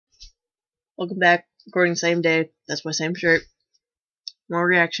Welcome back. Recording same day. That's my same shirt. More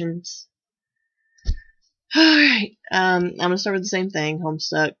reactions. Alright, I'm gonna start with the same thing.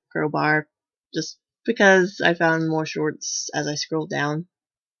 Homestuck, crowbar. Just because I found more shorts as I scrolled down.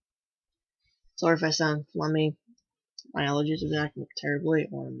 Sorry if I sound flummy. My allergies have been acting up terribly,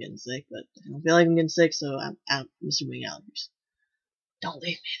 or I'm getting sick, but I don't feel like I'm getting sick, so I'm assuming allergies. Don't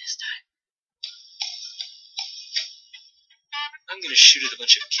leave me this time. I'm gonna shoot at a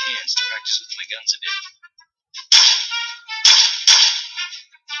bunch of cans to practice with my guns a bit.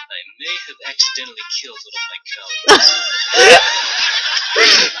 I may have accidentally killed one of my colleagues.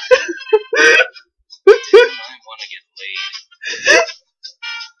 Damn, I wanna get laid.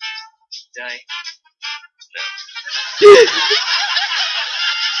 Die? No.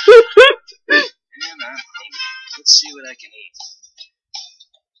 Man, I'm hungry. Let's see what I can eat.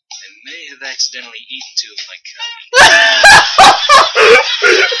 I may have accidentally eaten two of my colleagues.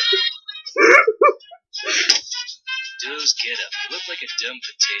 Doze, get up. You look like a dumb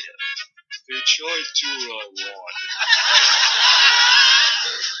potato. Bitch, I do what I want.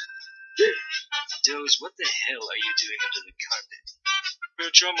 Doze, what the hell are you doing under the carpet?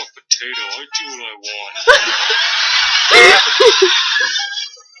 Bitch, I'm a potato. I do what I want.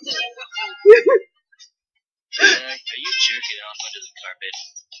 Are you jerking off under the carpet?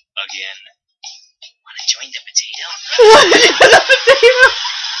 Again. Wanna join the potato?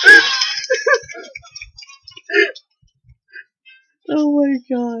 Oh my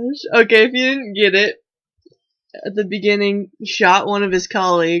gosh. Okay, if you didn't get it, at the beginning, he shot one of his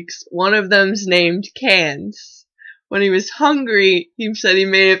colleagues. One of them's named Cans. When he was hungry, he said he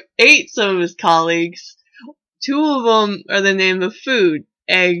may have ate some of his colleagues. Two of them are the name of food,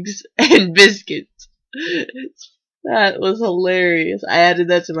 eggs and biscuits. That was hilarious. I added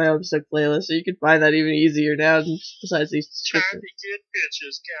that to my Homestuck playlist, so you can find that even easier now, besides these Time to get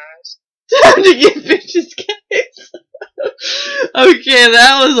bitches, guys. Time to get bitches, guys. Okay,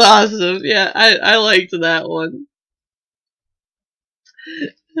 that was awesome. Yeah, I liked that one.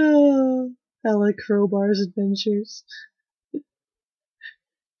 Oh, I like Crowbar's adventures.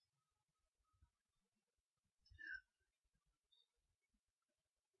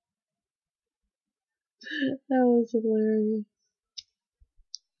 That was hilarious.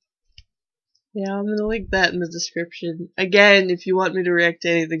 Yeah, I'm gonna link that in the description. Again, if you want me to react to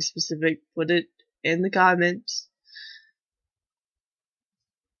anything specific, put it in the comments.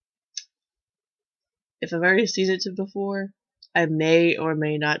 If I've already seen it before, I may or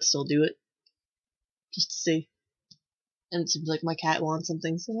may not still do it. Just to see. And it seems like my cat wants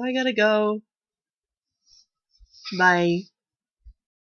something, so I gotta go. Bye.